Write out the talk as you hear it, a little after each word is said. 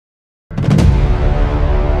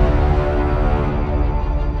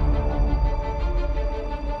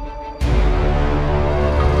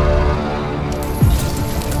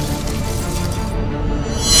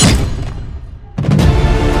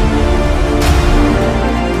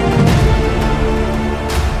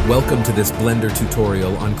Welcome to this Blender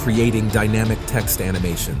tutorial on creating dynamic text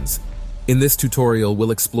animations. In this tutorial,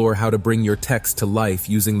 we'll explore how to bring your text to life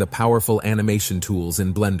using the powerful animation tools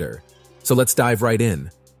in Blender. So let's dive right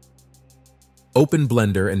in. Open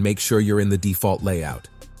Blender and make sure you're in the default layout.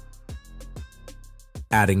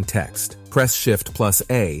 Adding text. Press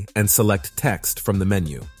Shift+A and select Text from the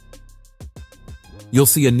menu. You'll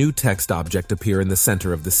see a new text object appear in the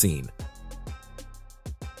center of the scene.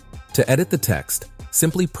 To edit the text,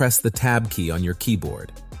 simply press the Tab key on your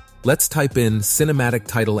keyboard. Let's type in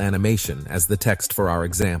cinematictitle animation as the text for our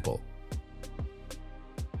example.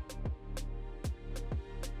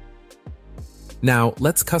 Now,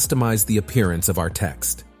 let's customize the appearance of our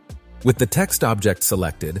text. With the text object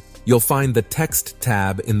selected, you'll find the Text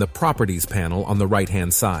tab in the Properties panel on the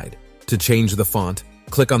right-hand side. To change the font,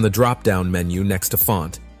 click on the drop-down menu next to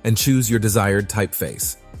Font and choose your desired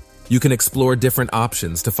typeface. You can explore different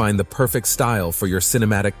options to find the perfect style for your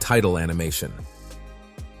cinematic title animation.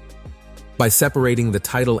 By separating the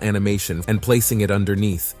title animation and placing it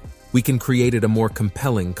underneath, we can create a more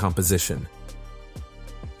compelling composition.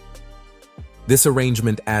 This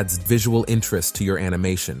arrangement adds visual interest to your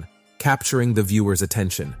animation, capturing the viewer's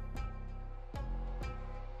attention.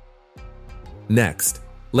 Next,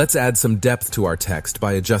 let's add some depth to our text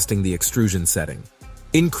by adjusting the extrusion setting.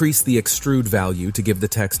 Increase the extrude value to give the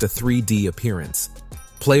text a 3D appearance.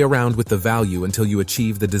 Play around with the value until you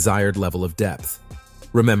achieve the desired level of depth.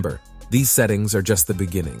 Remember, these settings are just the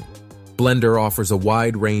beginning. Blender offers a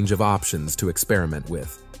wide range of options to experiment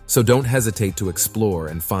with, so don't hesitate to explore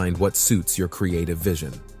and find what suits your creative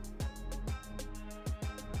vision.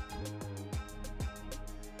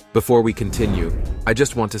 Before we continue, I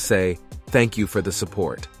just want to say thank you for the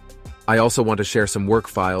support. I also want to share some work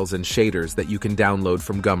files and shaders that you can download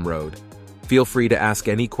from Gumroad. Feel free to ask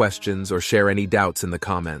any questions or share any doubts in the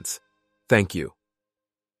comments. Thank you.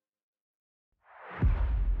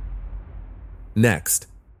 Next,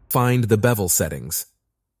 find the bevel settings.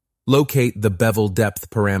 Locate the bevel depth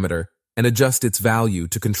parameter and adjust its value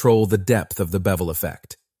to control the depth of the bevel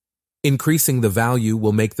effect. Increasing the value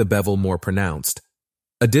will make the bevel more pronounced.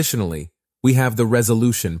 Additionally, we have the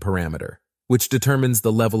resolution parameter, which determines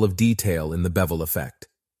the level of detail in the bevel effect.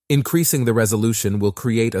 Increasing the resolution will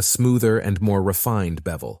create a smoother and more refined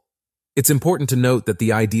bevel. It's important to note that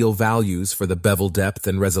the ideal values for the bevel depth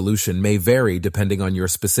and resolution may vary depending on your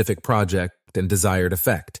specific project and desired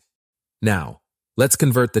effect. Now, let's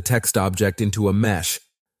convert the text object into a mesh.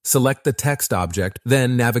 Select the text object,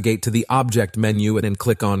 then navigate to the Object menu and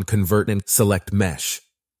click on Convert and select Mesh.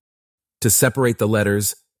 To separate the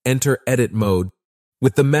letters, enter Edit mode.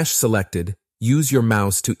 With the mesh selected, use your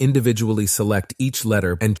mouse to individually select each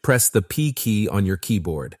letter and press the P key on your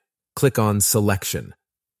keyboard. Click on Selection.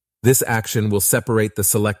 This action will separate the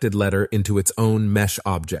selected letter into its own mesh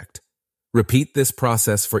object. Repeat this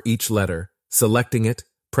process for each letter, selecting it,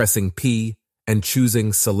 pressing P, and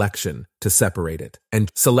choosing Selection to separate it.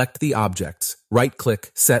 And select the objects.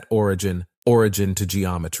 Right-click Set Origin, Origin to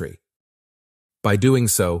Geometry. By doing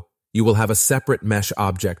so, you will have a separate mesh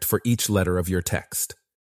object for each letter of your text.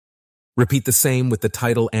 Repeat the same with the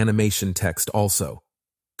title animation text also.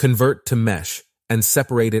 Convert to mesh and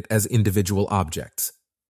separate it as individual objects.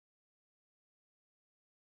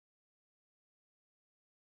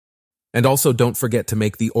 And also don't forget to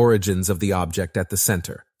make the origins of the object at the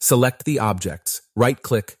center. Select the objects,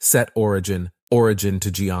 right-click Set Origin, Origin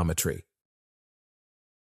to Geometry.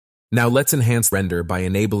 Now let's enhance render by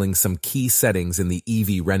enabling some key settings in the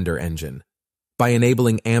Eevee render engine. By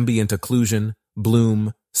enabling ambient occlusion,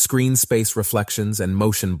 bloom, screen space reflections, and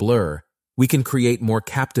motion blur, we can create more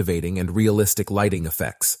captivating and realistic lighting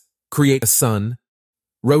effects. Create a sun.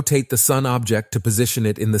 Rotate the sun object to position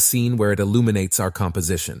it in the scene where it illuminates our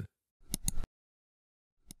composition.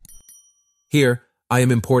 Here, I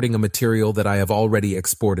am importing a material that I have already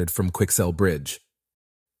exported from Quixel Bridge.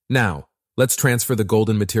 Now, let's transfer the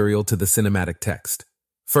golden material to the cinematic text.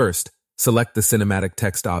 First, select the cinematic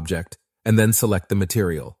text object, and then select the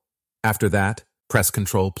material. After that, press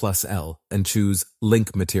Ctrl+L and choose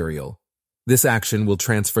Link Material. This action will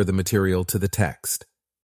transfer the material to the text.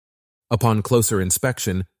 Upon closer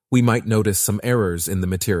inspection, we might notice some errors in the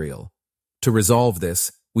material. To resolve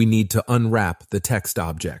this, we need to unwrap the text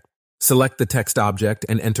object. Select the text object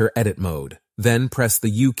and enter Edit mode. Then press the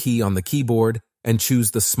U key on the keyboard and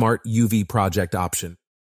choose the Smart UV Project option.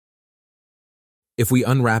 If we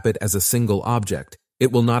unwrap it as a single object,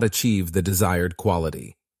 it will not achieve the desired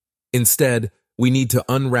quality. Instead, we need to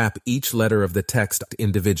unwrap each letter of the text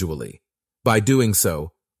individually. By doing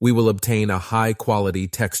so, we will obtain a high-quality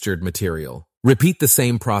textured material. Repeat the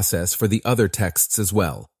same process for the other texts as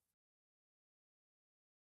well.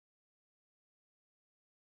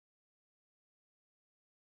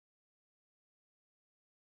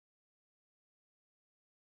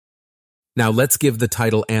 Now let's give the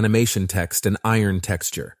title animation text an iron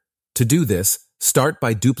texture. To do this, start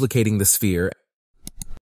by duplicating the sphere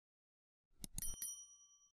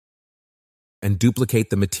and duplicate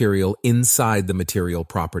the material inside the material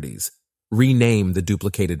properties. Rename the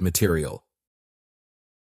duplicated material.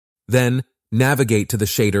 Then, navigate to the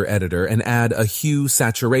shader editor and add a hue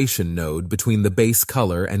saturation node between the base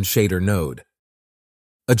color and shader node.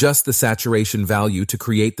 Adjust the saturation value to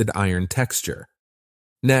create the iron texture.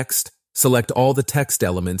 Next, select all the text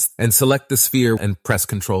elements and select the sphere and press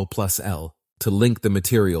Ctrl+L to link the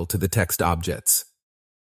material to the text objects.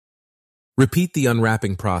 Repeat the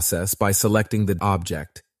unwrapping process by selecting the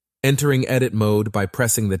object, entering edit mode by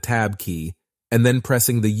pressing the Tab key, and then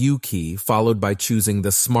pressing the U key followed by choosing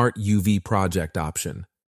the Smart UV Project option.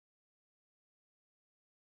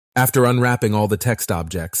 After unwrapping all the text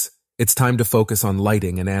objects, it's time to focus on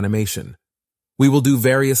lighting and animation. We will do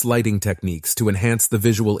various lighting techniques to enhance the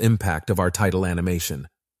visual impact of our title animation.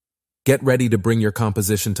 Get ready to bring your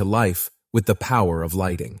composition to life with the power of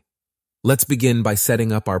lighting. Let's begin by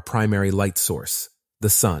setting up our primary light source, the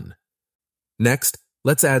sun. Next,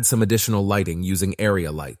 let's add some additional lighting using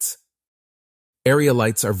area lights. Area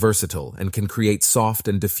lights are versatile and can create soft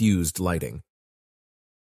and diffused lighting.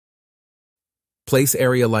 Place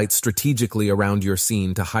area lights strategically around your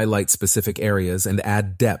scene to highlight specific areas and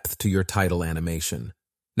add depth to your title animation.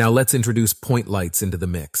 Now let's introduce point lights into the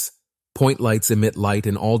mix. Point lights emit light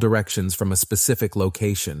in all directions from a specific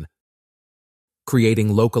location,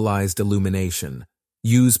 creating localized illumination.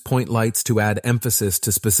 Use point lights to add emphasis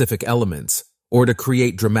to specific elements or to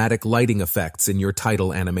create dramatic lighting effects in your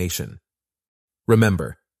title animation.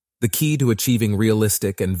 Remember, the key to achieving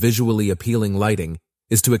realistic and visually appealing lighting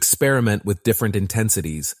is to experiment with different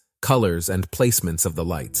intensities, colors, and placements of the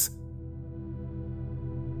lights.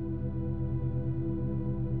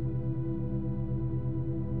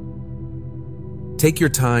 Take your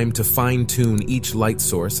time to fine-tune each light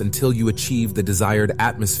source until you achieve the desired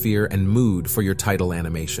atmosphere and mood for your title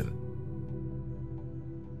animation.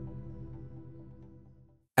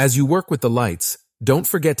 As you work with the lights, don't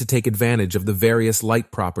forget to take advantage of the various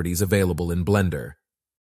light properties available in Blender.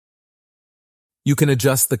 You can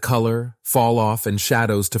adjust the color, fall-off, and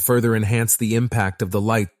shadows to further enhance the impact of the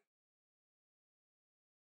light.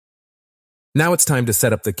 Now it's time to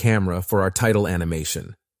set up the camera for our title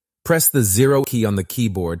animation. Press the 0 key on the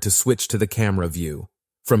keyboard to switch to the camera view.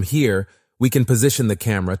 From here, we can position the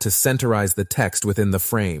camera to centerize the text within the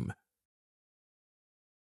frame.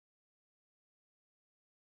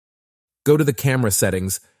 Go to the camera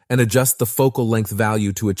settings and adjust the focal length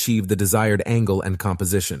value to achieve the desired angle and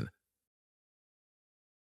composition.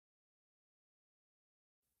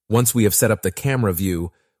 Once we have set up the camera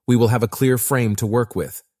view, we will have a clear frame to work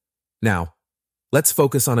with. Now, let's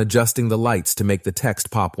focus on adjusting the lights to make the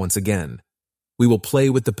text pop once again. We will play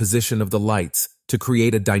with the position of the lights to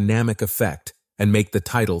create a dynamic effect and make the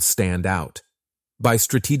title stand out. By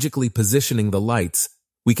strategically positioning the lights,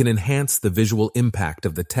 we can enhance the visual impact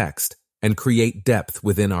of the text and create depth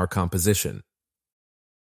within our composition.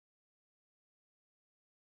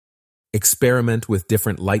 Experiment with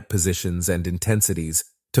different light positions and intensities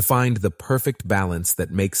to find the perfect balance that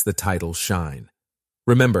makes the title shine.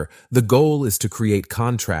 Remember, the goal is to create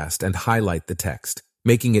contrast and highlight the text,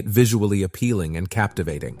 making it visually appealing and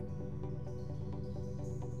captivating.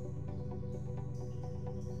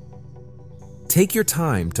 Take your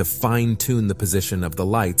time to fine-tune the position of the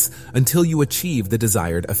lights until you achieve the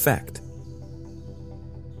desired effect.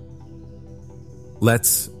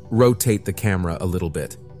 Let's rotate the camera a little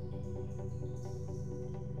bit.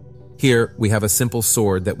 Here, we have a simple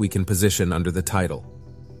sword that we can position under the title.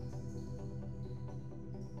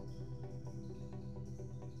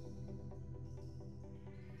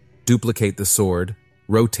 Duplicate the sword,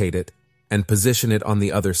 rotate it, and position it on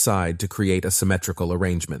the other side to create a symmetrical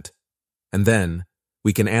arrangement. And then,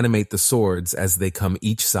 we can animate the swords as they come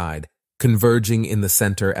each side, converging in the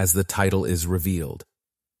center as the title is revealed.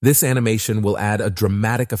 This animation will add a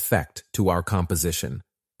dramatic effect to our composition.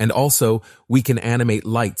 And also, we can animate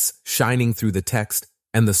lights shining through the text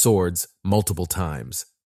and the swords multiple times.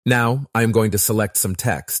 Now, I am going to select some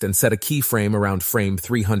text and set a keyframe around frame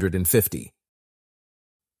 350.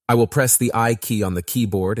 I will press the I key on the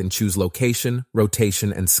keyboard and choose Location,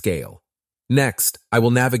 Rotation, and Scale. Next, I will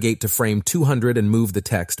navigate to frame 200 and move the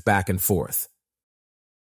text back and forth.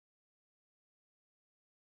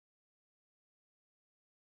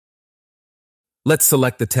 Let's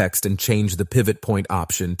select the text and change the pivot point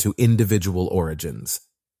option to individual origins.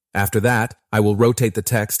 After that, I will rotate the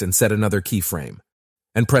text and set another keyframe,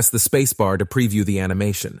 and press the spacebar to preview the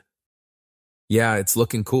animation. Yeah, it's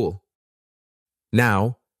looking cool.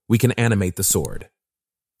 Now, we can animate the sword.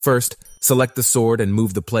 First, select the sword and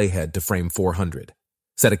move the playhead to frame 400.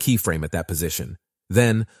 Set a keyframe at that position.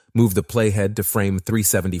 Then, move the playhead to frame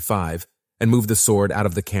 375 and move the sword out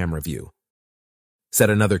of the camera view. Set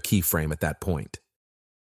another keyframe at that point.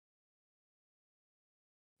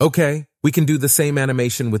 Okay, we can do the same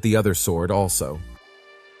animation with the other sword also.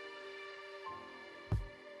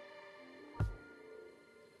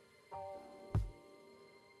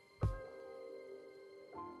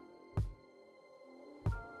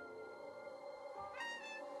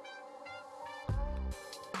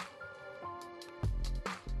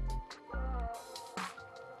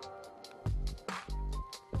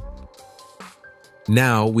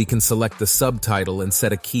 Now we can select the subtitle and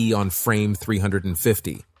set a key on frame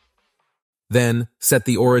 350. Then, set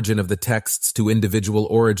the origin of the texts to individual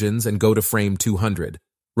origins and go to frame 200.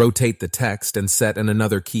 Rotate the text and set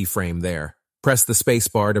another keyframe there. Press the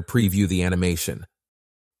spacebar to preview the animation.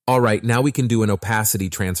 Alright, now we can do an opacity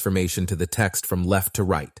transformation to the text from left to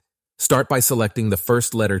right. Start by selecting the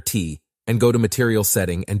first letter T and go to Material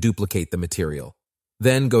Setting and duplicate the material.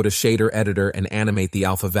 Then go to Shader Editor and animate the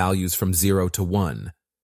alpha values from 0 to 1.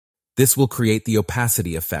 This will create the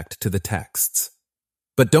opacity effect to the texts.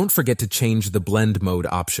 But don't forget to change the blend mode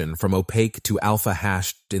option from opaque to alpha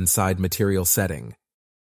hashed inside Material Setting.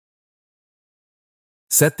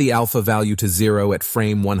 Set the alpha value to 0 at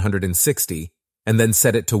frame 160 and then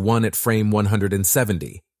set it to 1 at frame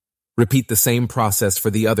 170. Repeat the same process for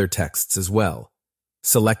the other texts as well.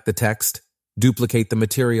 Select the text, duplicate the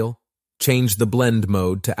material, change the blend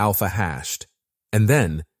mode to alpha hashed, and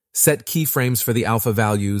then set keyframes for the alpha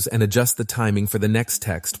values and adjust the timing for the next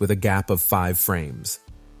text with a gap of 5 frames.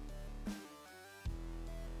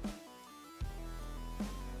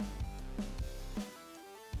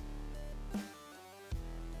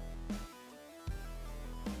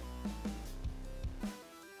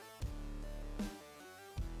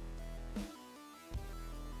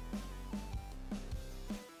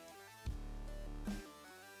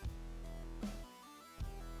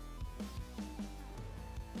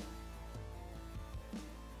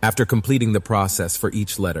 After completing the process for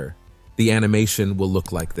each letter, the animation will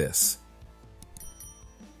look like this.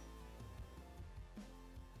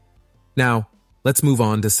 Now, let's move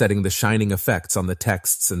on to setting the shining effects on the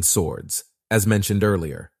texts and swords, as mentioned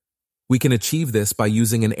earlier. We can achieve this by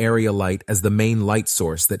using an area light as the main light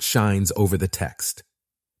source that shines over the text.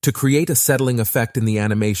 To create a settling effect in the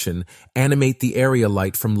animation, animate the area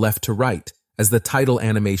light from left to right as the title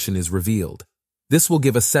animation is revealed. This will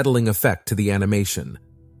give a settling effect to the animation.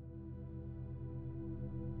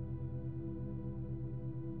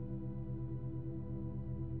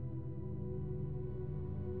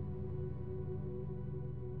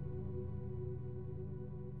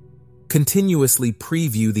 Continuously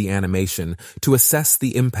preview the animation to assess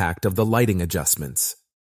the impact of the lighting adjustments.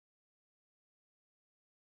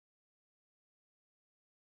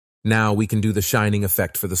 Now we can do the shining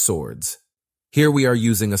effect for the swords. Here we are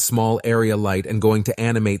using a small area light and going to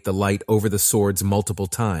animate the light over the swords multiple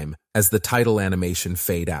times as the title animation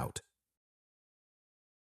fade out.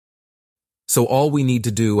 So all we need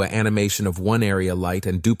to do an animation of one area light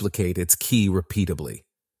and duplicate its key repeatably.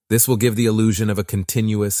 This will give the illusion of a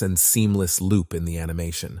continuous and seamless loop in the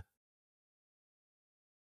animation.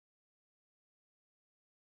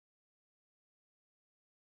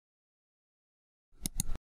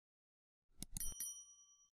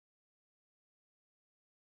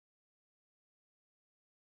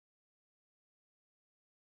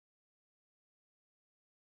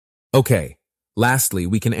 Okay, lastly,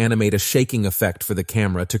 we can animate a shaking effect for the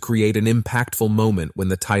camera to create an impactful moment when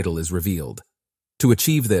the title is revealed. To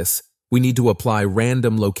achieve this, we need to apply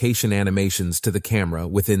random location animations to the camera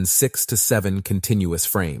within 6 to 7 continuous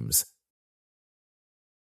frames.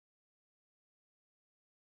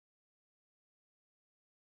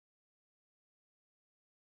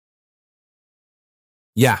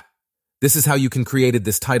 Yeah, this is how you can create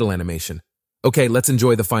this title animation. Okay, let's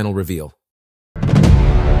enjoy the final reveal.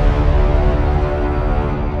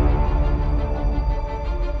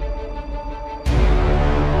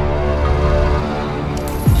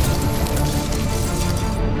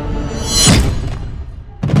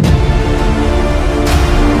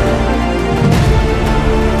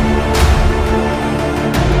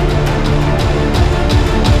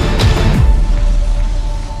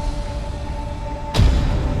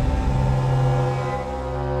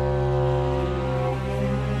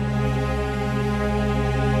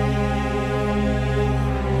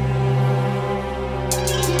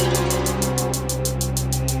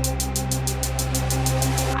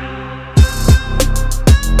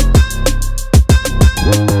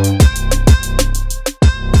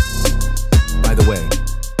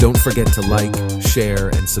 forget to like, share,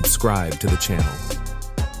 and subscribe to the channel.